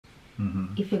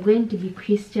If you're going to be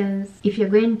Christians, if you're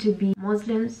going to be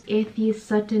Muslims, atheists,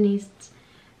 Satanists,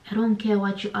 I don't care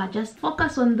what you are, just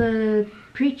focus on the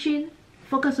preaching,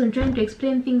 focus on trying to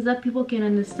explain things that people can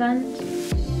understand.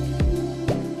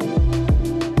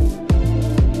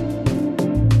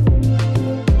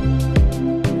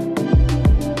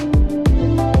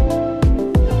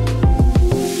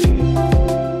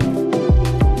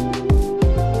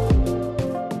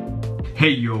 Hey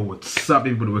yo, what's up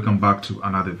everybody? Welcome back to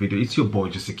another video. It's your boy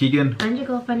Jesse Keegan And your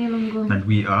girl Fanny Longo. and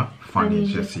we are Fanny and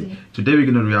Jessy. Today we're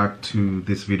going to react to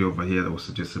this video over here that was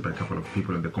suggested by a couple of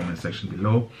people in the comment section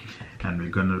below, and we're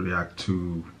going to react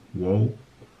to WOAH.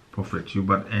 Prophet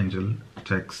Uebert angel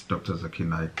takes Dr. Zakir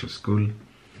Naik to school.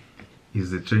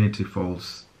 Is the Trinity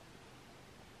false?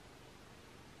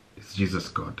 Is Jesus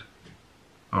God?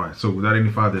 Alright, so without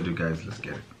any further ado guys, let's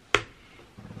get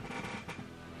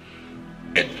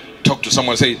it. Talk to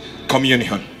someone, say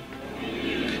communion,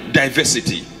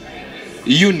 diversity,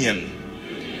 union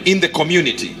in the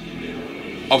community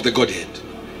of the Godhead.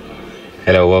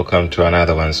 Hello, welcome to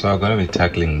another one. So I'm going to be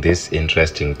tackling this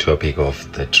interesting topic of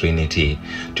the Trinity.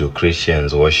 Do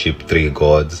Christians worship three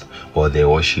gods, or they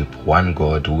worship one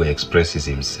God who expresses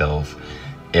himself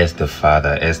as the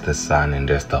Father, as the Son, and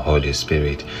as the Holy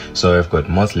Spirit? So I've got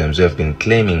Muslims who have been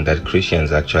claiming that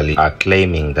Christians actually are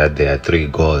claiming that there are three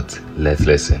gods. Let's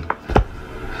listen.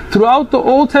 Throughout the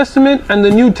Old Testament and the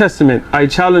New Testament, I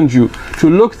challenge you to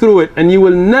look through it, and you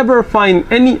will never find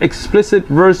any explicit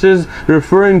verses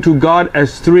referring to God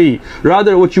as three.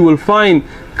 Rather, what you will find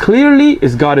clearly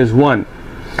is God is one.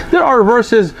 There are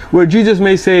verses where Jesus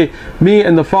may say, me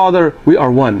and the Father, we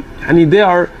are one, and they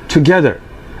are together.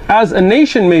 As a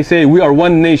nation may say, we are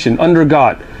one nation under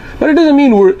God. But it doesn't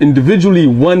mean we're individually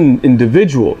one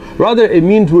individual. Rather, it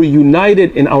means we're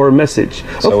united in our message.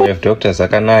 So we have Dr.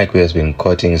 Zakir Naik, who has been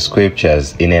quoting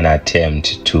scriptures in an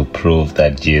attempt to prove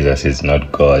that Jesus is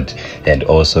not God, and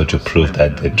also to prove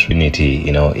that the Trinity,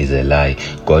 is a lie.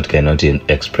 God cannot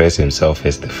express himself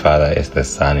as the Father, as the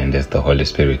Son, and as the Holy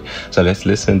Spirit. So let's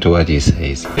listen to what he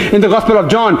says. In the Gospel of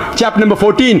John, chapter number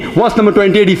 14, verse number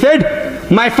 28, he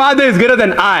said, my Father is greater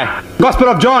than I. Gospel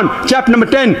of John, chapter number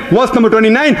 10, verse number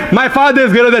 29, my Father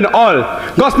is greater than all.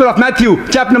 Gospel of Matthew,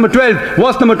 chapter number 12,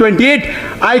 verse number 28,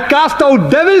 I cast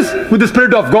out devils with the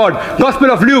Spirit of God.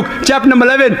 Gospel of Luke, chapter number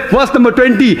 11, verse number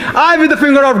 20, I with the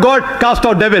finger of God cast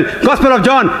out devil. Gospel of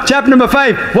John, chapter number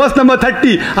 5, verse number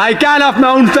 30, I can of my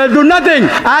own self do nothing.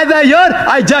 As I hear,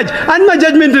 I judge, and my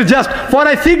judgment is just. For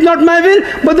I seek not my will,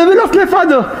 but the will of my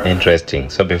Father. Interesting.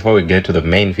 So before we get to the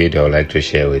main video, I'd like to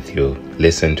share with you.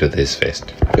 Listen to this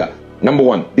first. Yeah. Number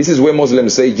one, this is where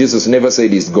Muslims say Jesus never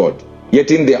said he's God.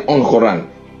 Yet in their own Quran,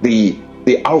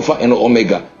 the Alpha and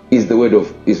Omega is the word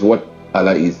of, is what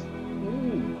Allah is.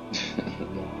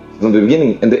 From the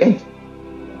beginning and the end.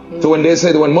 So when they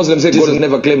say, when Muslims say Jesus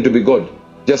never claimed to be God,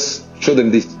 just show them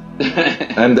this.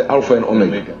 I'm the Alpha and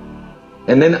Omega.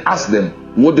 And then ask them,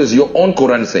 what does your own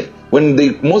Quran say? When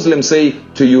the Muslims say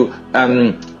to you,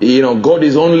 God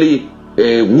is only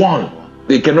one.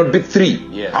 They cannot be three.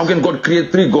 Yes. How can God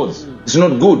create three gods? It's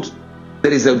not good.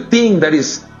 There is a thing that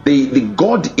is the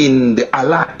God in the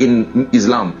Allah in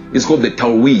Islam is called the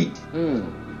Tawheed.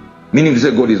 Meaning to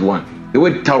say God is one. The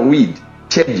word Tawheed,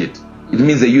 change it. It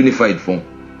means a unified form.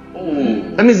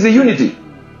 That means the unity.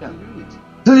 Yeah.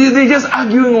 So they're just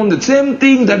arguing on the same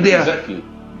thing that they are. Exactly.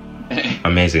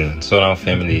 Amazing. So now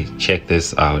family, check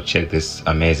this out. Check this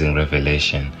amazing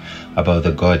revelation about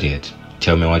the Godhead.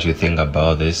 Tell me what you think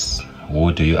about this.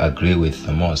 Who do you agree with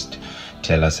the most?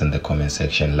 Tell us in the comment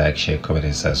section. Like, share, comment,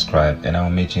 and subscribe, and I'll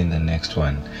meet you in the next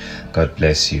one. God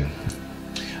bless you.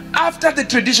 After the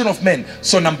tradition of men,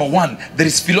 so number one, there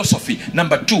is philosophy.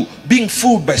 Number two, being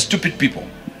fooled by stupid people.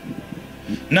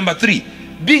 Number three,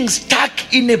 being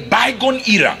stuck in a bygone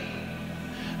era.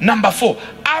 Number four,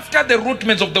 after the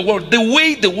rudiments of the world, the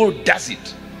way the world does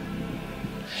it.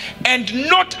 And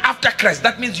not after Christ.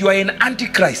 That means you are an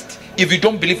antichrist if you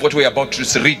don't believe what we're about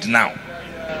to read now.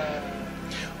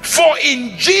 For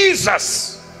in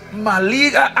Jesus,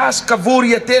 maliga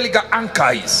askavoria teliga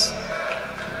ankais.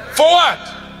 For what?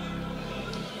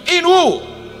 In who?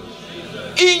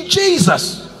 In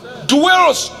Jesus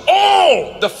dwells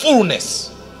all the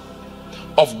fullness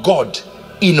of God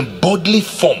in bodily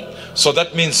form. So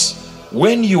that means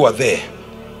when you are there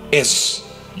as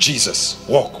Jesus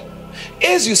walk,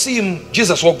 as you see him,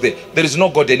 Jesus walk there, there is no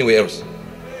God anywhere else.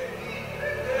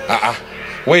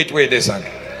 Wait there, son.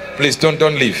 Please don't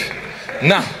leave.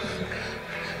 Now,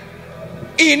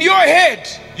 in your head,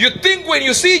 you think when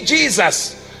you see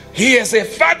Jesus, he has a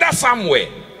father somewhere.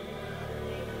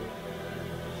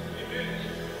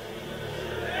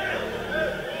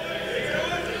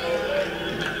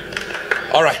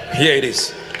 All right, here it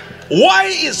is. Why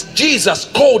is Jesus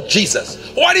called Jesus?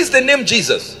 What is the name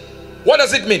Jesus? What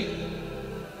does it mean?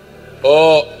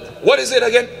 What is it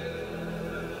again?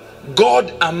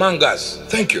 God among us.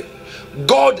 Thank you.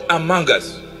 God among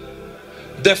us.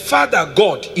 The Father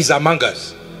God is among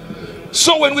us.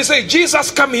 So when we say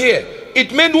Jesus come here,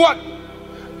 it meant what?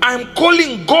 I'm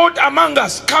calling God among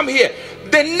us. Come here.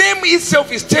 The name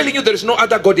itself is telling you there is no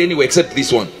other God anywhere except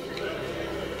this one.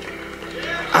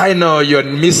 I know you're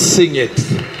missing it.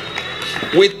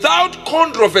 Without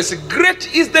controversy,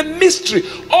 great is the mystery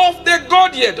of the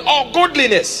Godhead or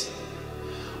godliness.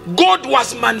 God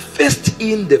was manifest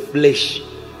in the flesh.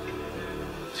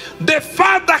 The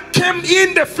Father came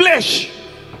in the flesh.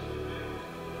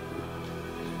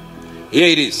 Here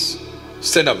it is.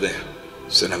 Stand up there.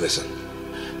 Stand up there, son.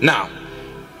 Now,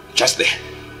 just there.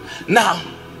 Now,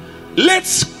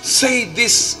 let's say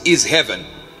this is heaven.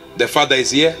 The Father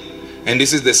is here, and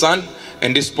this is the Son,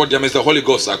 and this podium is the Holy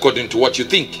Ghost, according to what you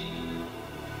think.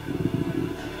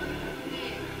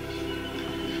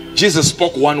 Jesus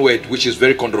spoke one word which is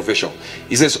very controversial.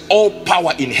 He says, all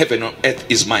power in heaven and on earth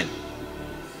is mine.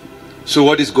 So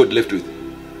what is God left with?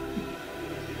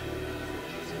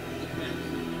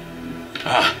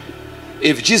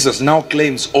 If Jesus now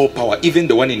claims all power, even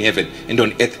the one in heaven and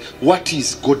on earth, what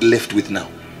is God left with now?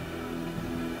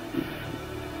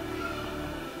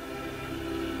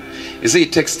 You see,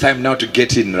 it takes time now to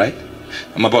get in, right?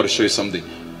 I'm about to show you something.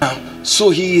 So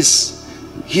he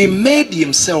made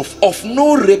himself of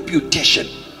no reputation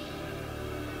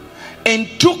and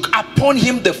took upon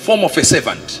him the form of a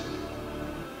servant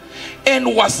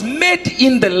and was made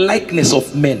in the likeness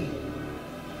of men.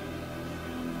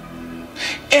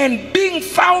 And being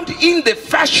found in the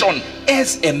fashion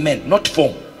as a man, not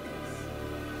form.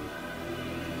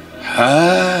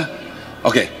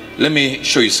 Okay, let me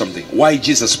show you something. Why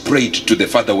Jesus prayed to the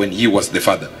Father when he was the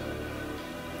Father.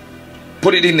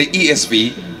 Put it in the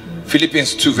ESV,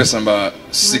 Philippians 2 verse number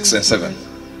 6 and 7.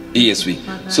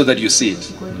 ESV, so that you see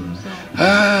it.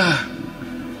 I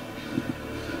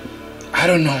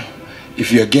don't know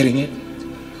if you are getting it.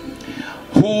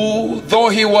 Who, though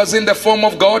he was in the form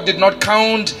of God, did not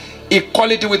count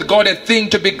equality with God a thing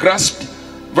to be grasped.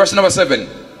 Verse number 7.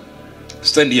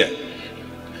 Stand here.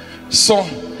 So,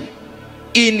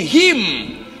 in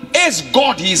him, as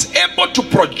God, he is able to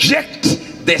project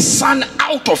the Son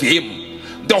out of him,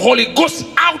 the Holy Ghost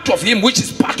out of him, which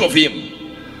is part of him.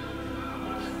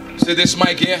 See this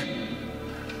mic here?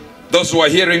 Those who are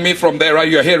hearing me from there, right?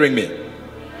 You are hearing me.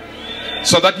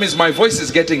 So that means my voice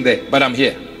is getting there, but I'm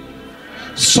here.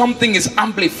 Something is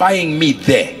amplifying me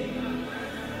there,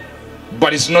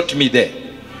 but it's not me there.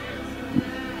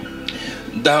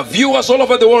 The viewers all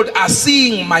over the world are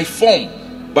seeing my form,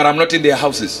 but I'm not in their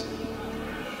houses.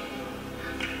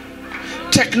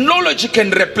 Technology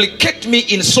can replicate me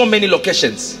in so many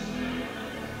locations,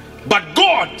 but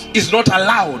God is not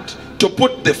allowed to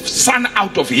put the Son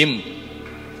out of him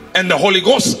and the Holy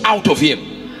Ghost out of him.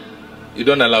 You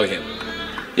don't allow him,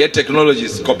 yet technology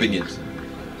is copying it.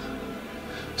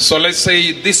 So let's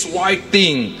say this white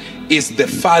thing is the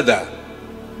Father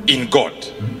in God.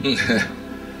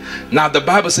 Now the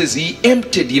Bible says he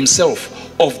emptied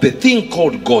himself of the thing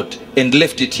called God and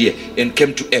left it here and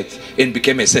came to earth and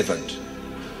became a servant.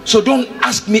 So don't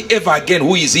ask me ever again,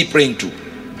 who is he praying to?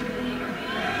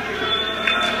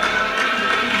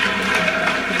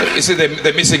 You see,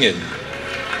 they're missing it.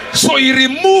 So he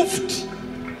removed,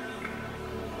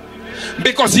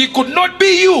 because he could not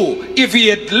be you if he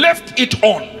had left it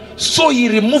on. So he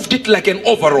removed it like an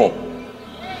overall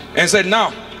and said,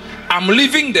 now I'm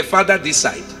leaving the Father this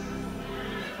side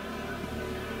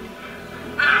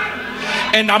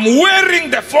and I'm wearing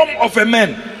the form of a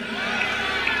man,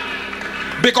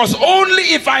 because only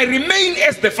if I remain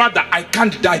as the Father I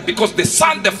can't die, because the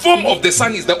Son, the form of the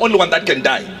Son, is the only one that can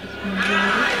die.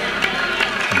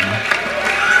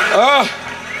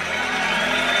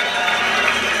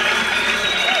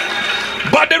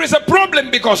 But there is a problem,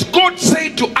 because God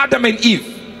said to Adam and Eve,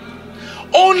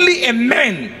 only a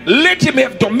man, let him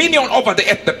have dominion over the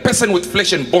earth. The person with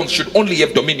flesh and bones should only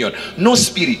have dominion, no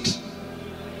spirit.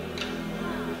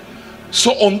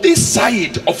 So on this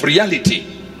side of reality,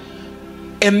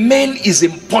 a man is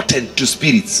important to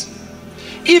spirits.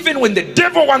 Even when the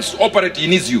devil wants to operate, he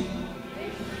needs you.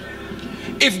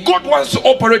 If God wants to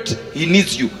operate, he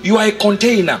needs you. You are a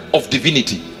container of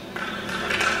divinity.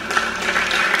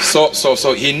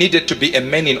 So he needed to be a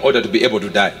man in order to be able to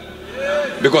die,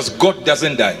 because God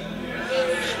doesn't die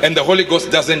and the Holy Ghost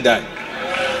doesn't die.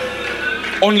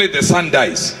 Only the Son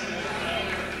dies.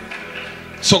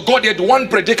 So God had one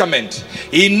predicament.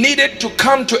 He needed to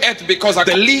come to earth because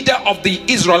the leader of the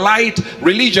Israelite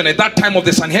religion at that time of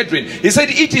the Sanhedrin, he said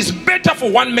it is better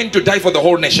for one man to die for the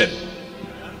whole nation.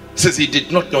 Says he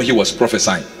did not know he was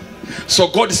prophesying. So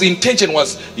God's intention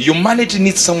was humanity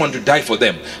needs someone to die for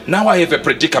them. Now I have a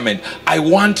predicament. I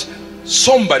want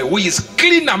somebody who is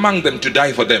clean among them to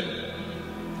die for them,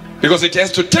 because it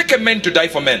has to take a man to die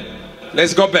for men.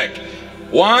 Let's go back.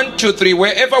 1, 2, 3.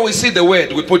 Wherever we see the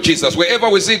word, we put Jesus. Wherever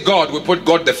we see God, we put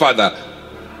God the Father.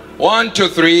 1, 2,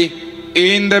 3.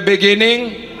 In the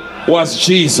beginning was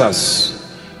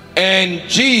Jesus, and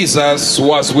Jesus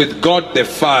was with God the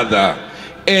Father,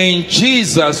 and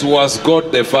Jesus was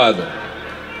God the Father.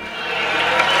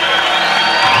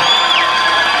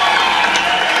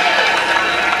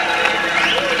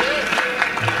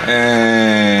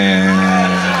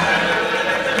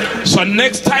 So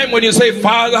next time when you say,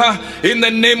 Father, in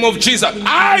the name of Jesus,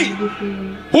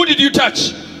 who did you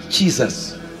touch?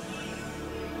 Jesus.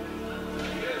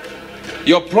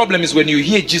 Your problem is when you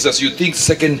hear Jesus, you think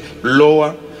second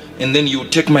lower, and then you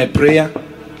take my prayer.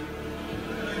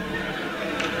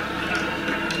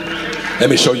 Let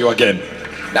me show you again.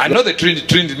 I know the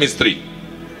Trinity means three.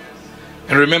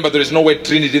 And remember, there is no word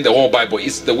Trinity in the whole Bible.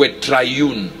 It's the word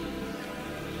triune.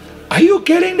 Are you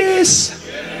getting this?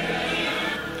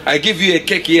 I give you a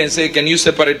cake here and say, can you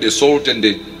separate the salt and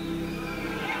the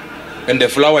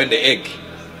flour and the egg?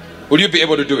 Will you be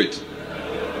able to do it?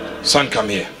 Son, come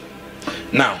here.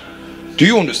 Now, do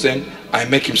you understand? I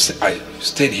make him I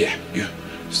stand here. You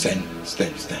stand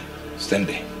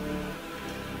there.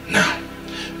 Now,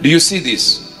 do you see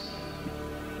this?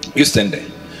 You stand there.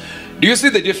 Do you see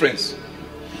the difference?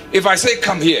 If I say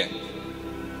come here,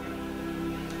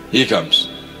 he comes.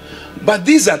 But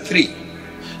these are three.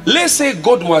 Let's say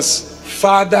God was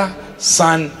Father,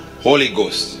 Son, Holy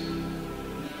Ghost,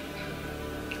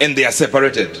 and they are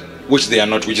separated, which they are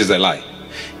not, which is a lie,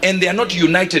 and they are not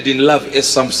united in love, as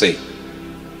some say.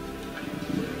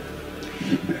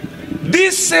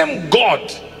 This same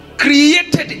God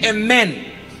created a man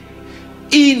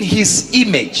in his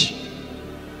image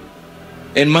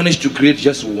and managed to create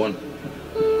just one,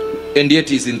 and yet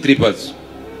he's in three parts.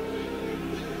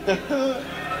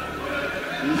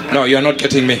 No, you're not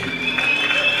getting me.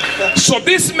 So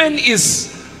this man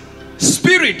is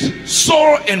spirit,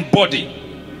 soul, and body.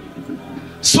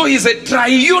 So he's a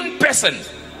triune person.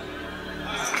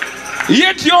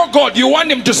 Yet your God, you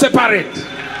want him to separate.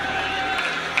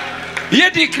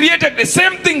 Yet he created the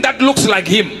same thing that looks like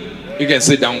him. You can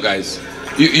sit down, guys.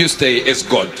 You stay as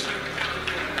God.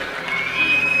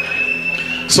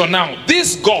 So now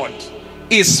this God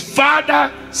is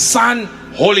Father, Son,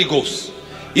 Holy Ghost.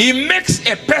 He makes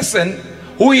a person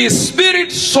who is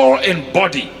spirit, soul, and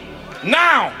body.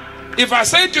 Now, if I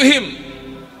say to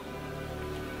him,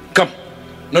 come.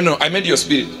 No, I made your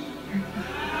spirit.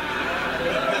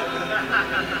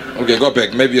 Okay, go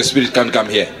back. Maybe your spirit can't come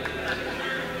here.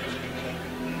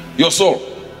 Your soul.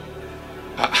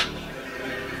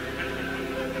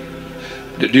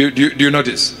 Do you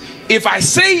notice? If I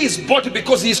say his body,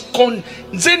 because he's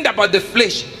concerned about the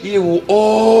flesh, he will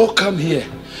all come here.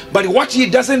 But what he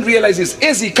doesn't realize is,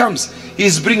 as he comes,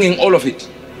 he's bringing all of it.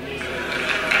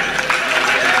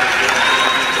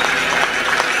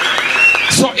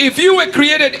 So if you were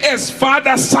created as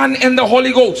Father, Son, and the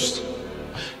Holy Ghost,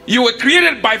 you were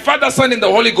created by Father, Son, and the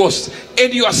Holy Ghost,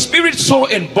 and you are spirit, soul,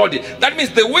 and body. That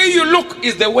means the way you look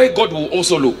is the way God will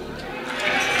also look.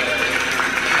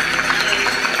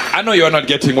 I know you are not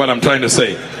getting what I'm trying to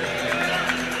say.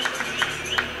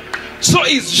 So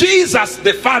is Jesus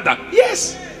the Father?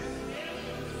 Yes.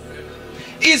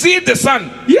 Is he the Son?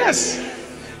 Yes.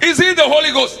 Is he the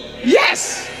Holy Ghost?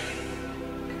 Yes.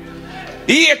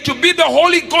 He had to be the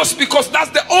Holy Ghost because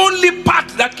that's the only part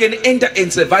that can enter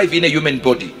and survive in a human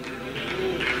body.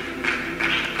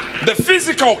 The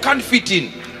physical can't fit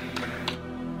in.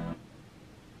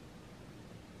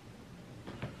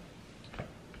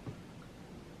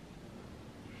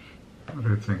 What do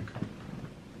you think?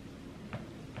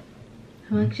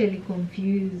 I'm actually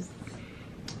confused.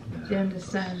 Do you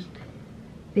understand?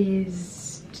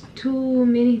 There's too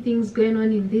many things going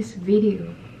on in this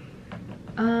video.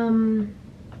 I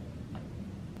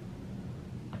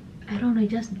don't know, it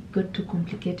just got too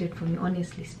complicated for me,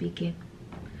 honestly speaking.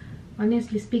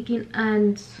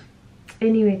 And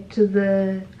anyway,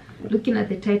 looking at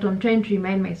the title, I'm trying to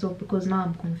remind myself because now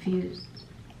I'm confused.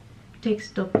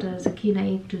 Text Dr. Zakir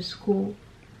Naik to school.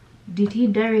 Did he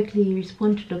directly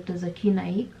respond to Dr. Zakir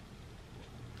Naik?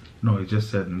 No, he just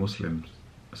said Muslims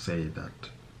say that.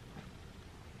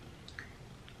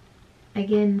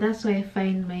 Again, that's why I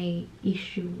find my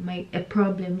issue, a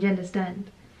problem, do you understand?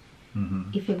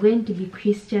 If you're going to be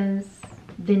Christians,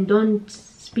 then don't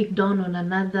speak down on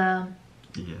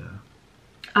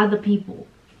other people.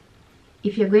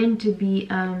 If you're going to be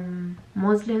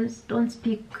Muslims, don't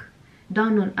speak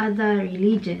down on other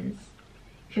religions.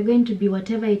 If you're going to be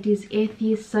whatever it is,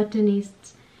 atheists,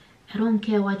 Satanists, I don't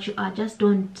care what you are, just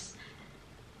don't.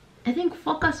 I think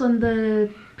focus on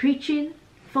the preaching,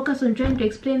 focus on trying to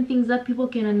explain things that people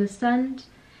can understand,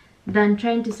 than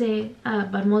trying to say,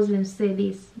 but Muslims say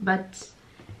this, but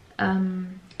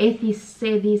atheists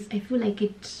say this. I feel like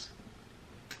it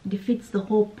defeats the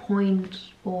whole point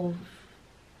of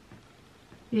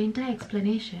your entire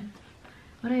explanation.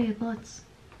 What are your thoughts?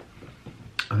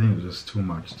 I think it's just too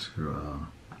much to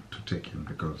take in,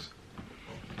 because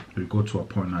we go to a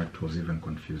point now it was even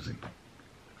confusing.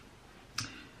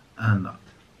 And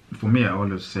for me, I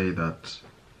always say that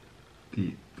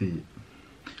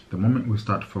the moment we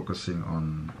start focusing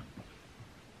on,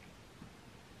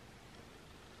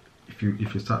 if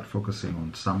you start focusing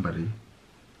on somebody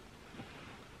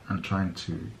and trying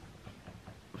to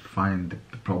find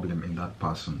the problem in that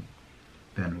person,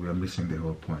 then we are missing the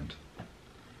whole point.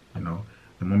 You know,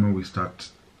 the moment we start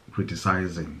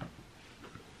criticizing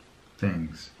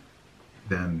things,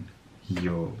 then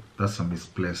that's a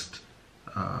misplaced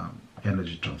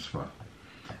energy transfer.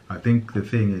 I think the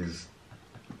thing is,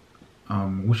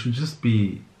 we should just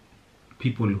be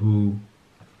people who,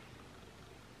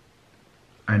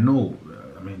 I know,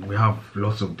 I mean, we have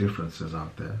lots of differences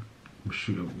out there.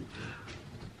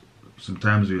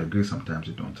 Sometimes we agree, sometimes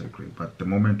we don't agree, but the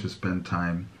moment you spend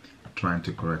time trying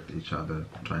to correct each other,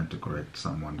 trying to correct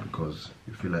someone because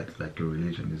you feel like your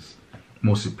religion is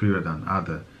more superior than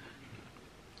other,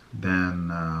 then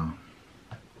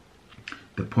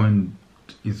the point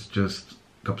is just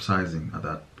capsizing at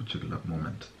that particular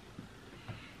moment.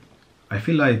 I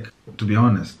feel like, to be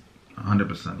honest,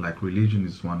 100%, like religion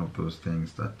is one of those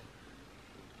things that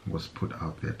was put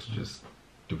out there to just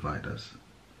divide us.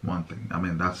 One thing, I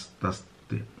mean, that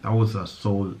was our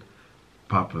sole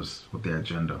purpose with the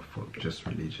agenda for just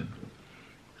religion.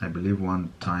 I believe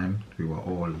one time we were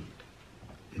all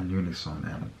in unison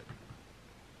and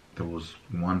there was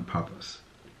one purpose,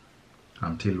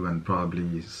 until when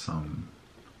probably some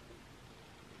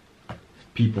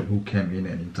people who came in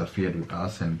and interfered with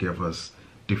us and gave us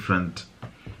different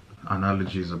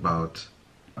analogies about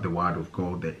the word of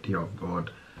God, the idea of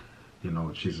God, you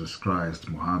know, Jesus Christ,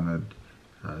 Muhammad,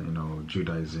 you know,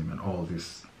 Judaism and all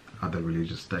these other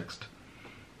religious texts,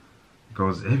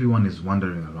 because everyone is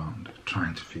wandering around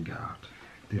trying to figure out.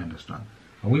 Do you understand?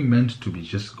 Are we meant to be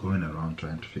just going around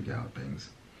trying to figure out things?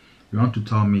 You want to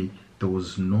tell me there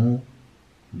was no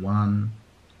one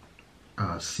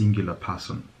singular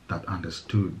person that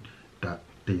understood that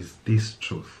there is this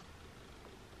truth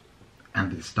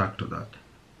and they stuck to that?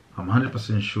 I'm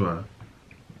 100% sure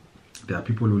there are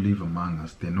people who live among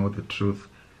us, they know the truth,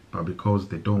 but because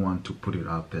they don't want to put it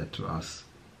out there to us,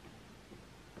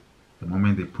 the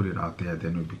moment they put it out there,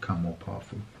 then we become more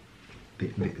powerful.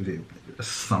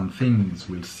 Some things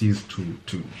will cease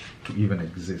to even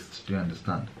exist. Do you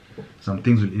understand? Some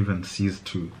things will even cease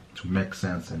to make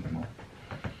sense anymore.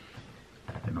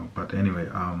 You know. But anyway,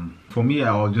 for me,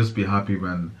 I'll just be happy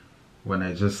when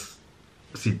I just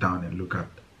sit down and look at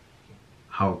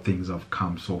how things have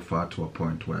come so far to a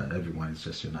point where everyone is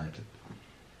just united.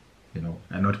 You know,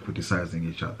 and not criticizing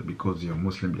each other because you're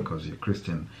Muslim, because you're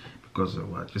Christian, because of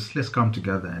what. Just let's come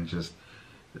together and just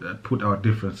put our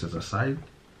differences aside.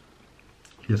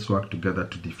 Let's work together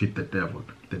to defeat the devil.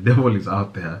 The devil is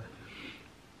out there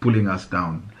pulling us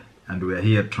down, and we're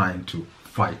here trying to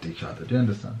fight each other. Do you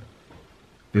understand?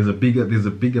 There's a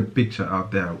bigger picture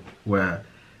out there where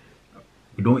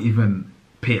we don't even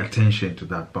pay attention to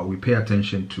that, but we pay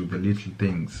attention to the little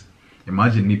things.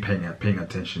 Imagine me paying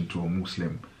attention to a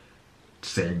Muslim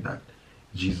saying that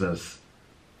Jesus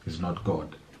is not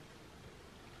God.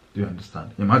 Do you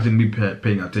understand? Imagine me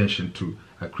paying attention to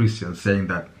a Christian saying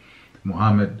that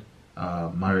Muhammad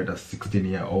married a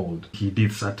 16-year-old. He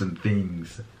did certain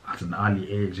things at an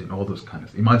early age and all those kinds of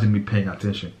things. Imagine me paying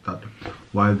attention to that,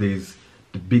 while there's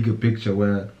the bigger picture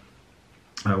where,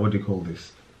 what do you call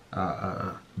this?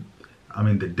 I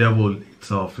mean, the devil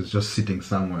itself is just sitting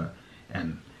somewhere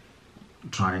and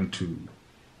trying to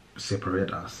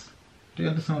separate us. Do you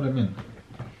understand what I mean?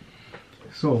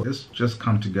 So let's just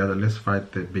come together, let's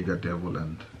fight the bigger devil,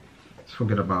 and let's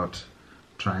forget about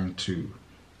trying to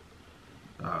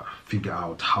figure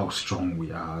out how strong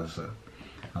we are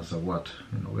as a what.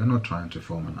 You know, we're not trying to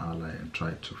form an ally and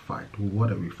try to fight.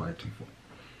 What are we fighting for?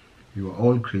 You are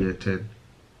all created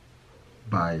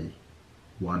by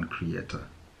one creator.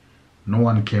 no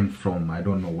one came from, I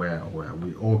don't know where.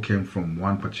 We all came from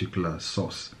one particular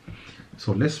source.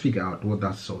 So let's figure out what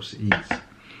that source is.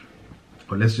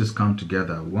 Or let's just come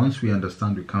together. Once we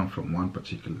understand we come from one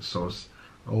particular source,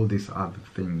 all these other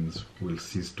things will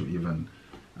cease to even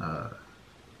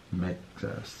make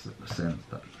sense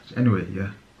that much. Anyway,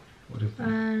 yeah. What do you think?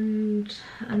 And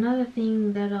another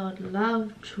thing that I would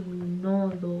love to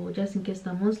know, though, just in case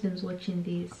the Muslims watching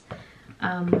this,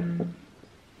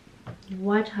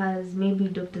 what has maybe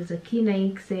Dr. Zakir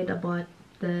Naik said about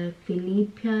the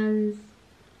Philippians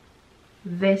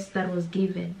verse that was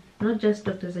given? Not just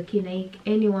Dr. Zakir Naik,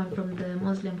 anyone from the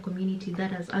Muslim community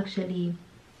that has actually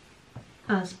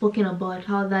spoken about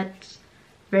how that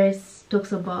verse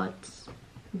talks about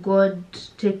God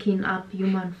taking up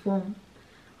human form.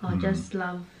 I just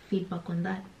love feedback on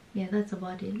that. Yeah, that's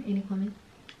about it. Any comment?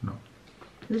 No.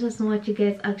 Let us know what you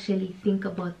guys actually think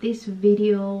about this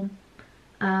video.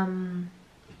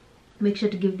 Make sure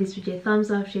to give this video a thumbs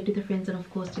up, share it with your friends, and of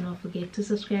course do not forget to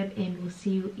subscribe, and we'll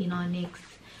see you in our next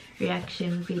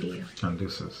reaction video. And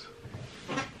this is